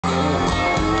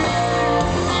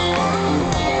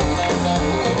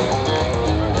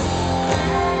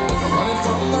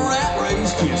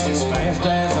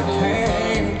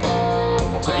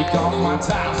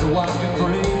times are wild and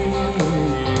green.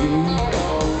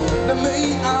 To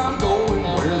me, I'm going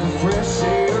where the fresh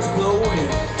air's blowing.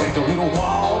 Take a little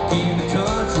walk in the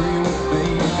country with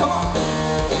me. Come on!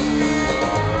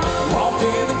 Walk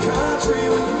in the country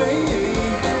with me.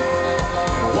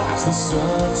 Watch the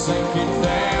sun sinking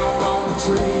down on the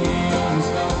trees.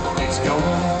 It's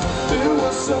gonna do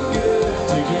us some good.